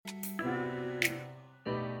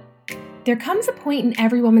There comes a point in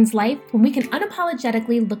every woman's life when we can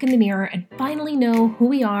unapologetically look in the mirror and finally know who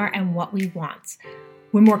we are and what we want.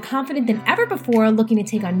 We're more confident than ever before, looking to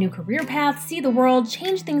take on new career paths, see the world,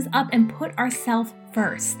 change things up, and put ourselves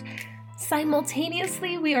first.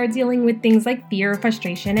 Simultaneously, we are dealing with things like fear,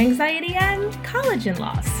 frustration, anxiety, and collagen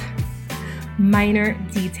loss. Minor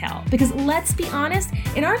detail, because let's be honest,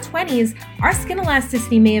 in our 20s, our skin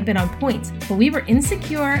elasticity may have been on point, but we were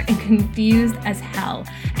insecure and confused as hell.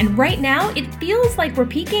 And right now, it feels like we're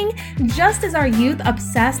peaking just as our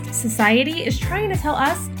youth-obsessed society is trying to tell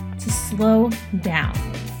us to slow down.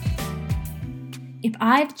 If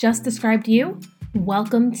I've just described you,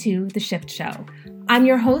 welcome to The Shift Show. I'm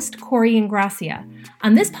your host, Corey Ingracia.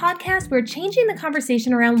 On this podcast, we're changing the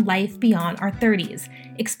conversation around life beyond our 30s,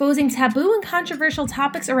 exposing taboo and controversial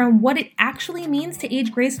topics around what it actually means to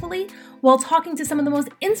age gracefully, while talking to some of the most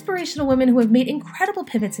inspirational women who have made incredible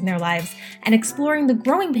pivots in their lives, and exploring the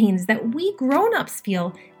growing pains that we grown-ups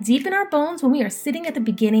feel deep in our bones when we are sitting at the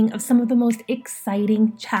beginning of some of the most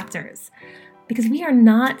exciting chapters. Because we are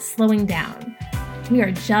not slowing down. We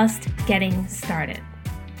are just getting started.